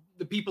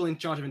 the people in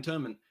charge of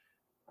internment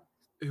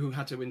who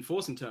had to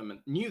enforce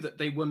internment knew that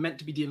they were meant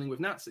to be dealing with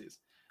Nazis.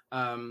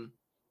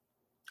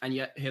 And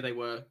yet here they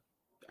were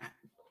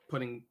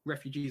putting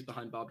refugees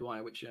behind barbed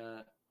wire, which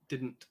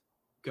didn't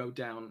go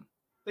down.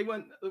 They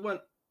weren't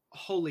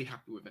wholly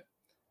happy with it.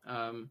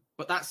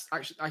 But that's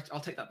actually, I'll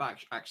take that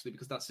back actually,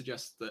 because that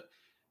suggests that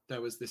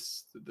there was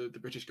the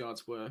British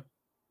Guards were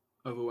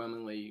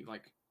overwhelmingly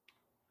like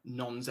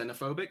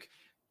non-xenophobic.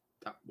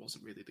 That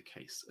wasn't really the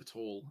case at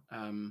all.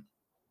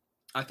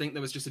 I think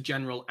there was just a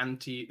general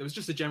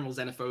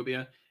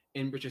xenophobia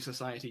in British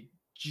society.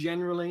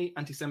 Generally,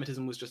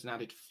 anti-Semitism was just an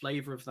added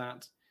flavor of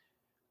that.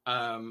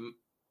 And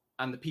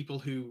the people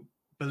who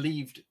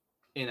believed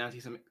in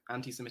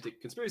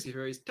anti-Semitic conspiracy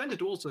theories tended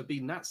to also be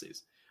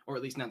Nazis, or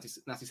at least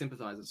Nazi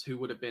sympathizers who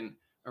would have been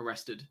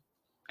arrested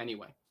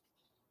anyway.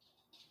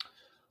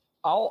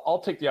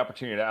 I'll take the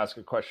opportunity to ask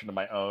a question of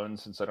my own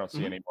since I don't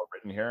see any more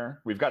written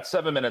here. We've got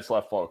 7 minutes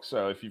left, folks.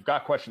 So if you've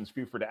got questions,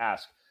 feel free to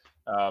ask.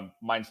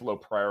 Mine's low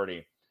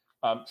priority.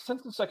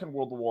 Since the Second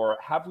World War,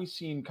 have we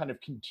seen kind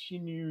of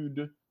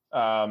continued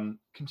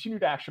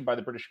action by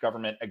the British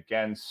government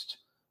against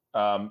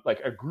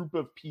like a group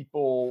of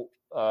people,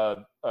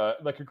 of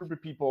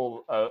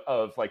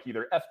like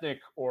either ethnic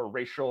or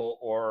racial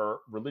or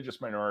religious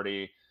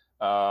minority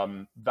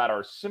that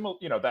are similar,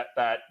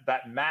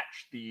 that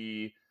match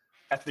the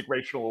ethnic,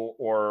 racial,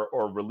 or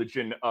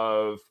religion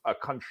of a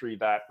country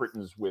that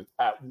Britain's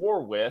at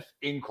war with,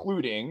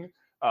 including,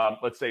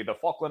 let's say, the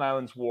Falkland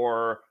Islands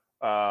War,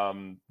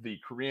 the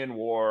Korean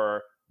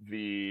War,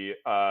 the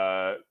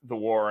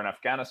war in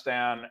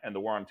Afghanistan, and the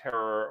war on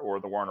terror or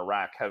the war in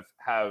Iraq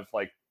have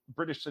like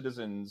British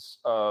citizens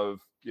of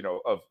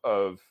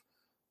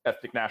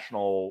ethnic,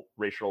 national,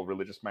 racial,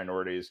 religious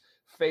minorities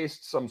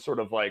faced some sort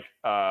of like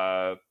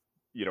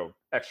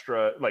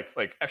extra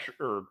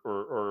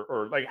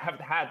or like have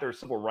had their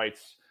civil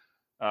rights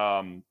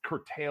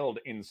curtailed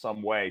in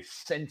some way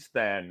since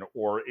then,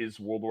 or is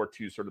World War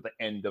II sort of the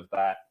end of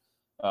that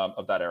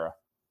era?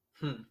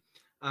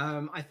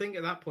 I think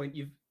at that point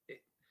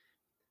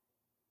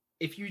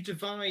if you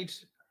divide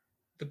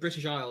the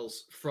British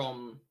Isles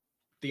from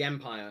the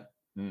Empire,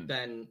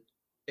 then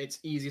it's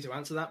easier to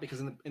answer that, because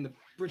in the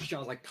British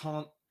Isles,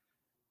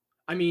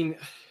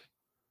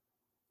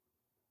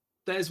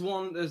 there's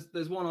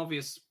one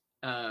obvious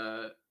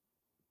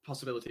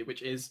possibility,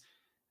 which is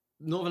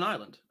Northern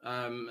Ireland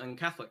and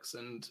Catholics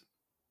and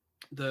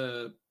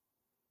the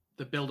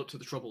build up to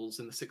the Troubles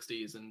in the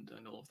 60s and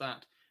all of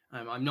that.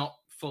 I'm not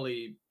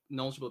fully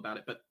knowledgeable about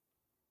it, but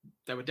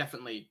there were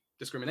definitely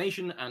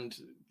discrimination, and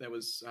there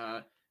was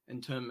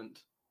internment,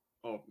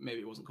 or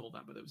maybe it wasn't called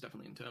that, but there was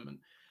definitely internment.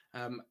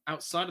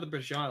 Outside of the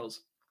British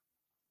Isles,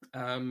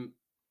 there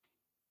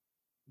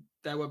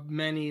were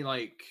many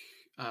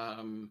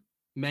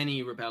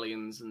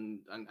rebellions and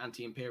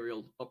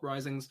anti-imperial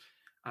uprisings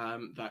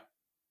that,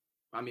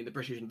 the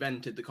British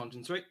invented the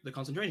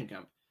concentration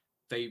camp.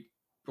 They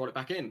brought it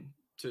back in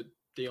to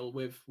deal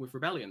with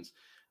rebellions.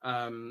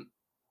 But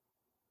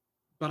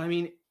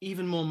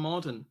even more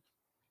modern,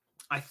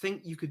 I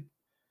think you could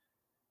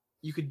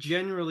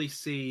generally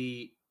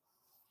see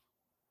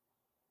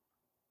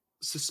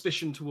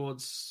suspicion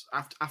towards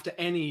after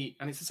any,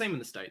 and it's the same in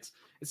the States,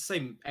 it's the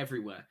same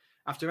everywhere.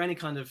 After any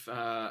kind of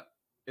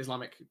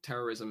Islamic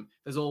terrorism,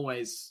 there's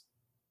always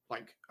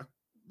like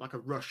a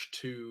rush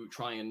to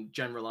try and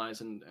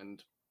generalize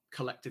and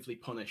collectively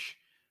punish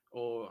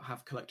or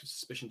have collective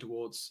suspicion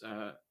towards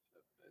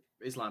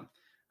Islam.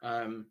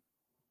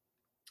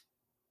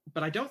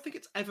 But I don't think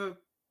it's ever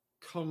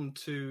come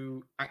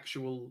to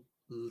actual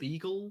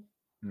legal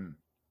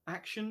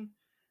action.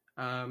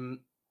 And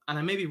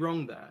I may be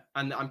wrong there.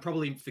 And I'm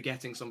probably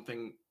forgetting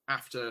something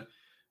after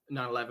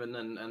 9/11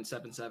 and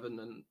 7/7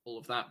 and all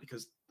of that,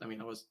 because, I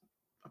mean, I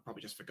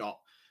probably just forgot.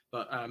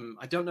 But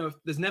I don't know if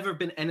there's never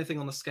been anything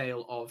on the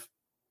scale of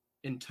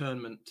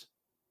internment,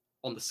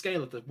 on the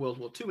scale of the World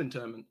War II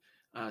internment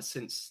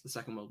since the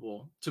Second World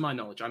War, to my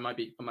knowledge. I might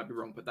be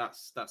wrong, but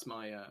that's to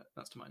my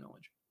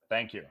knowledge.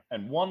 Thank you.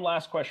 And one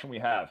last question we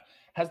have.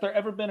 Has there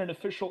ever been an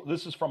official,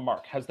 this is from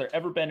Mark, has there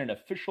ever been an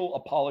official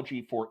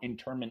apology for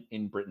internment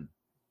in Britain?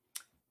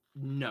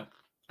 No,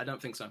 I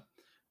don't think so.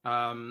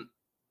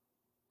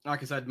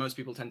 Like I said, most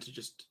people tend to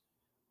just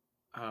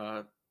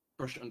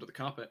brush it under the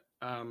carpet.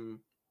 And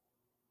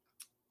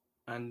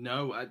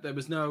no, there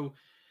was no,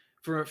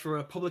 for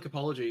a public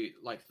apology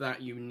like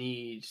that, you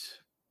need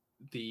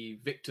the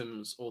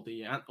victims or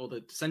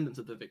the descendants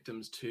of the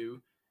victims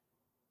to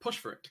push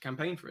for it, to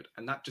campaign for it,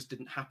 and that just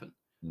didn't happen.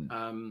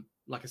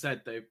 Like I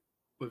said, they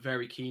were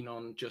very keen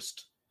on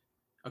just,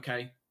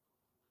 okay,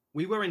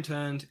 we were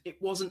interned.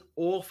 It wasn't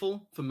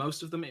awful for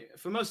most of them.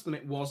 For most of them,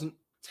 it wasn't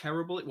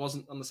terrible. It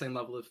wasn't on the same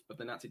level of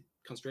the Nazi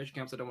concentration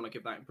camps. I don't want to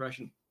give that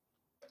impression.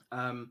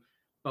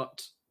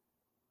 But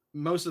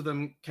most of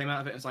them came out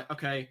of it and it's like,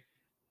 okay,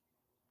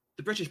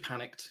 the British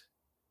panicked.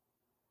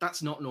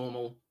 That's not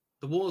normal.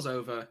 The war's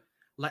over.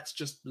 Let's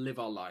just live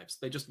our lives.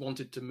 They just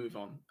wanted to move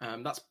on.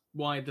 That's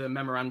why the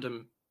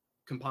memorandum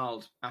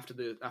compiled after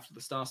the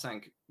Star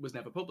sank was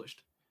never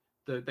published.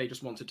 They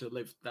just wanted to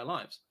live their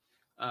lives.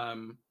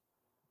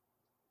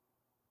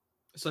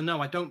 So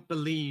no, I don't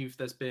believe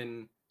there's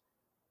been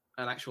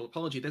an actual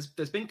apology.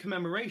 There's been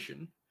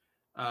commemoration.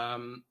 I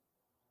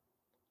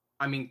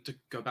mean, to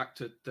go back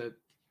to the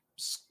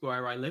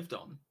square I lived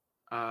on,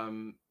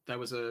 there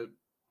was a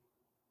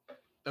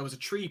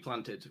tree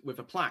planted with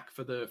a plaque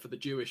for the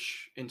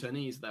Jewish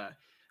internees there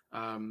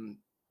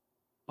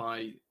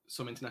by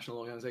some international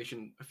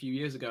organization a few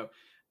years ago,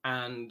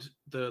 and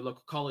the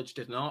local college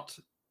did an art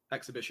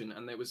exhibition,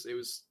 and it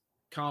was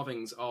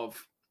carvings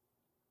of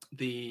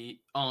the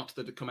art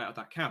that had come out of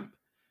that camp,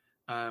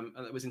 and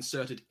that was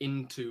inserted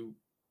into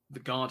the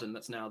garden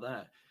that's now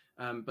there.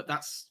 But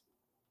that's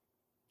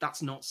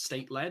not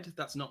state-led.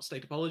 That's not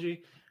state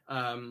apology.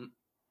 And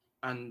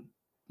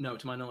no,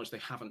 to my knowledge, they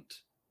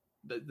haven't.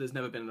 There's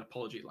never been an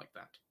apology like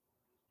that.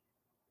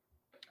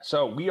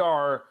 So we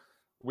are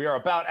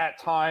about at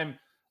time.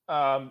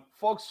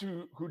 Folks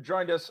who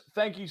joined us,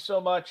 thank you so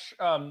much.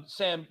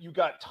 Sam, you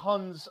got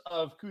tons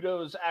of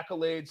kudos,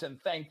 accolades,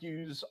 and thank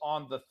yous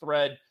on the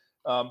thread.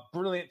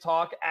 Brilliant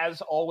talk,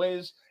 as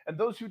always. And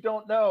those who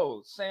don't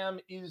know, Sam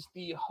is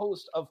the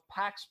host of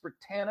Pax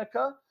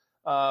Britannica,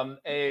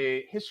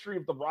 a history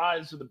of the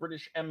rise of the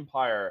British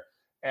Empire.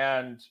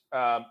 And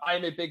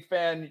I'm a big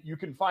fan. You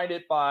can find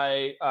it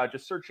by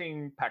just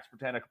searching Pax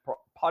Britannica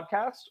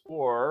podcast,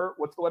 or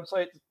what's the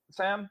website,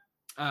 Sam?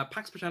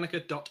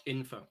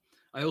 PaxBritannica.info.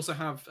 I also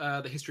have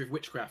the history of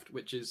witchcraft,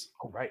 which is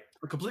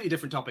a completely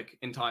different topic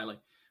entirely.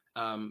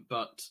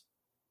 But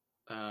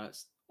it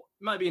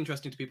might be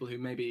interesting to people who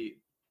maybe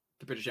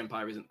the British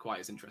Empire isn't quite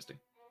as interesting.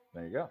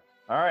 There you go.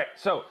 All right.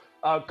 So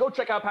go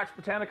check out Pax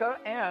Britannica,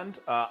 and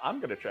I'm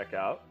going to check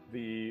out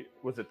the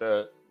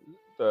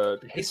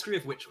History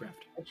of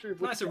Witchcraft.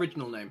 Nice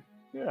original name.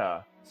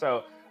 Yeah.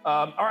 So,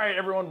 all right,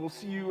 everyone. We'll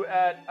see you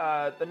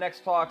at the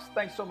next talks.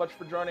 Thanks so much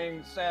for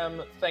joining.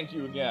 Sam, thank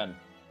you again.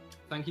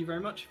 Thank you very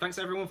much. Thanks,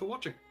 everyone, for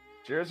watching.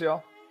 Cheers,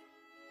 y'all.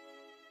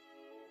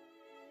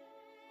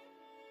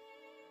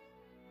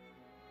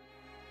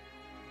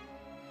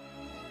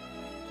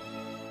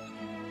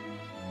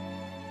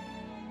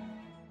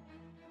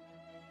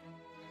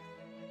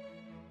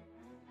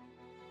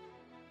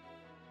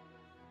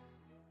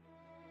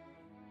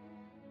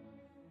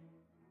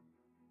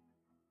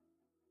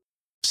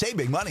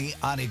 Saving money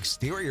on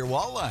exterior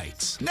wall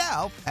lights.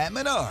 Now at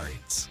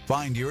Menards.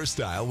 Find your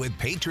style with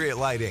Patriot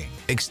Lighting.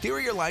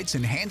 Exterior lights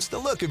enhance the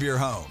look of your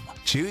home.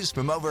 Choose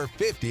from over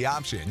 50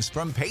 options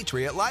from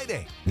Patriot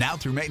Lighting. Now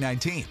through May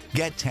 19th,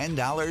 get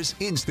 $10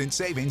 instant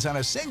savings on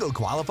a single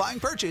qualifying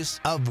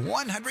purchase of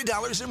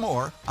 $100 or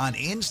more on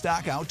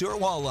in-stock outdoor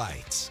wall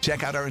lights.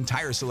 Check out our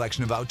entire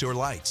selection of outdoor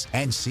lights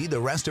and see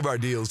the rest of our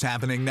deals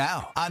happening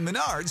now on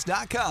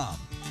Menards.com.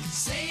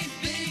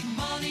 Save